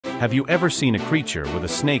Have you ever seen a creature with a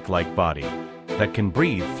snake-like body that can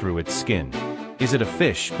breathe through its skin? Is it a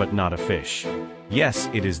fish but not a fish? Yes,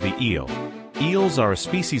 it is the eel. Eels are a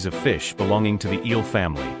species of fish belonging to the eel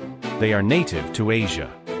family. They are native to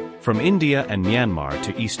Asia, from India and Myanmar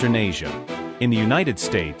to Eastern Asia. In the United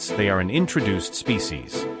States, they are an introduced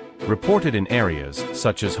species, reported in areas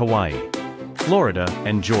such as Hawaii, Florida,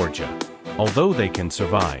 and Georgia, although they can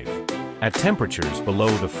survive at temperatures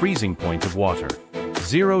below the freezing point of water,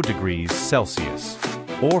 0 degrees Celsius,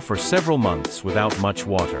 or for several months without much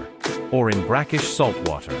water, or in brackish salt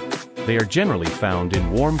water. They are generally found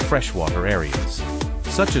in warm freshwater areas,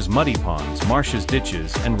 such as muddy ponds, marshes,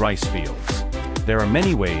 ditches, and rice fields. There are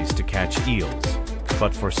many ways to catch eels,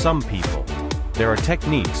 but for some people, there are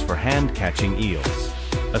techniques for hand-catching eels,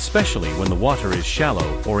 especially when the water is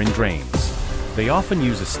shallow or in drains. They often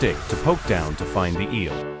use a stick to poke down to find the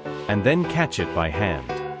eel, and then catch it by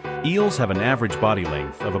hand. Eels have an average body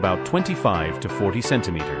length of about 25 to 40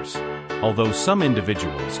 centimeters. Although some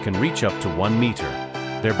individuals can reach up to 1 meter,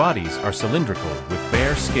 their bodies are cylindrical with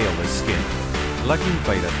bare scaleless skin,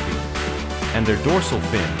 and their dorsal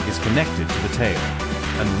fin is connected to the tail.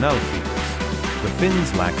 The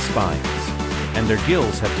fins lack spines, and their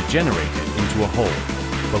gills have degenerated into a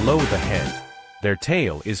hole below the head. Their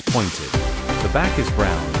tail is pointed. The back is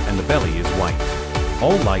brown and the belly is white,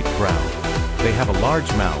 all light brown. They have a large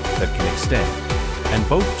mouth that can extend, and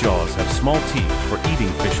both jaws have small teeth for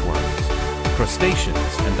eating fishworms,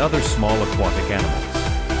 crustaceans, and other small aquatic animals.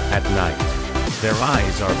 At night, their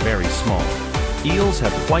eyes are very small. Eels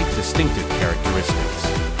have quite distinctive characteristics.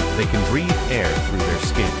 They can breathe air through their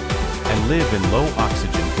skin and live in low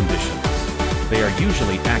oxygen conditions. They are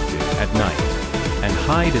usually active at night and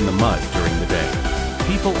hide in the mud during the day.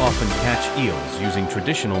 People often catch eels using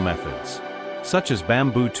traditional methods, such as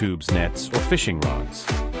bamboo tubes, nets, or fishing rods.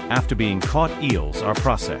 After being caught, eels are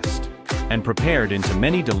processed and prepared into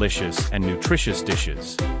many delicious and nutritious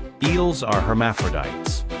dishes. Eels are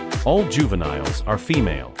hermaphrodites. All juveniles are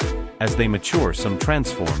female. As they mature, some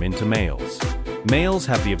transform into males. Males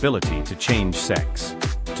have the ability to change sex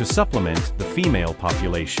to supplement the female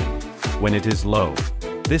population when it is low.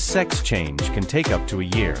 This sex change can take up to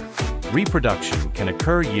a year. Reproduction can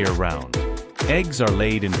occur year-round. Eggs are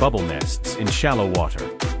laid in bubble nests in shallow water.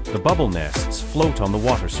 The bubble nests float on the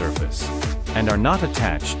water surface and are not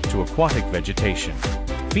attached to aquatic vegetation.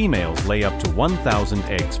 Females lay up to 1,000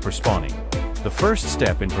 eggs per spawning. The first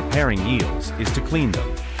step in preparing eels is to clean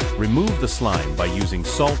them. Remove the slime by using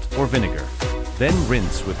salt or vinegar. Then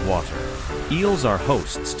rinse with water. Eels are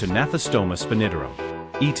hosts to Gnathostoma spinidarum.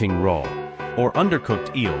 Eating raw or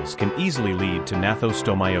undercooked eels can easily lead to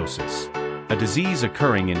gnathostomiosis, a disease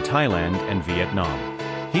occurring in Thailand and Vietnam.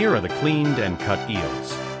 Here are the cleaned and cut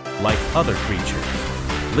eels. Like other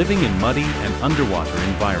creatures living in muddy and underwater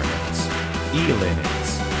environments,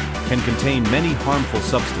 eelinids can contain many harmful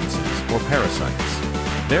substances or parasites.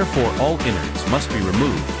 Therefore, all innards must be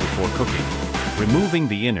removed before cooking. Removing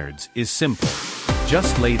the innards is simple.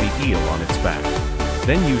 Just lay the eel on its back.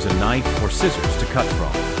 Then use a knife or scissors to cut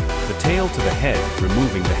from the tail to the head,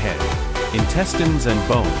 removing the head, intestines and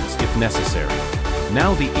bones if necessary.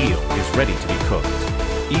 Now the eel is ready to be cooked.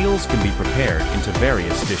 Eels can be prepared into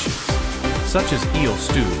various dishes, such as eel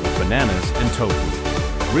stew with bananas and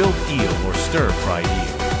tofu, grilled eel or stir-fried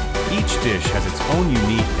eel. Each dish has its own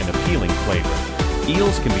unique and appealing flavor.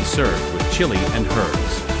 Eels can be served with chili and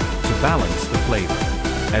herbs to balance the flavor,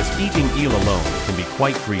 as eating eel alone can be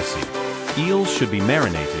quite greasy. Eels should be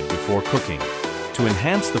marinated before cooking to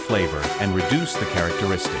enhance the flavor and reduce the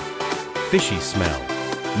characteristic fishy smell.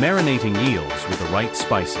 Marinating eels with the right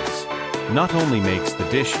spices not only makes the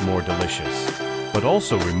dish more delicious, but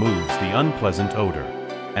also removes the unpleasant odor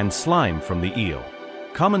and slime from the eel.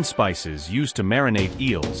 Common spices used to marinate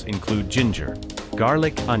eels include ginger,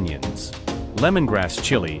 garlic, onions, lemongrass,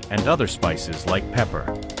 chili, and other spices like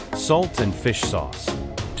pepper, salt, and fish sauce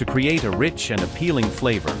to create a rich and appealing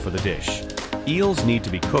flavor for the dish. Eels need to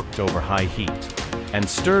be cooked over high heat and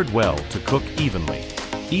stirred well to cook evenly.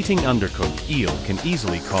 Eating undercooked eel can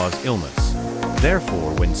easily cause illness.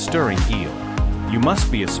 Therefore, when stirring eel, you must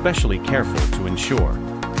be especially careful to ensure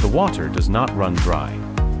the water does not run dry,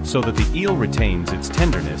 so that the eel retains its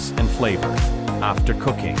tenderness and flavor. After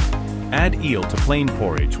cooking, add eel to plain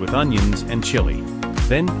porridge with onions and chili.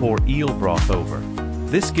 Then pour eel broth over.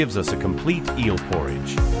 This gives us a complete eel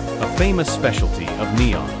porridge, a famous specialty of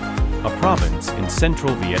Neon, a province in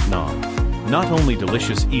central Vietnam. Not only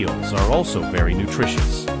delicious eels are also very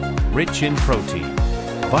nutritious, rich in protein,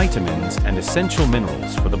 vitamins, and essential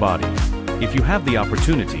minerals for the body. If you have the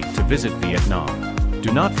opportunity to visit Vietnam,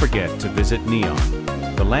 do not forget to visit Neon,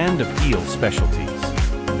 the land of eel specialties.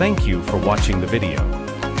 Thank you for watching the video.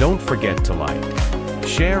 Don't forget to like,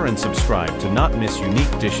 share and subscribe to not miss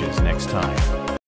unique dishes next time.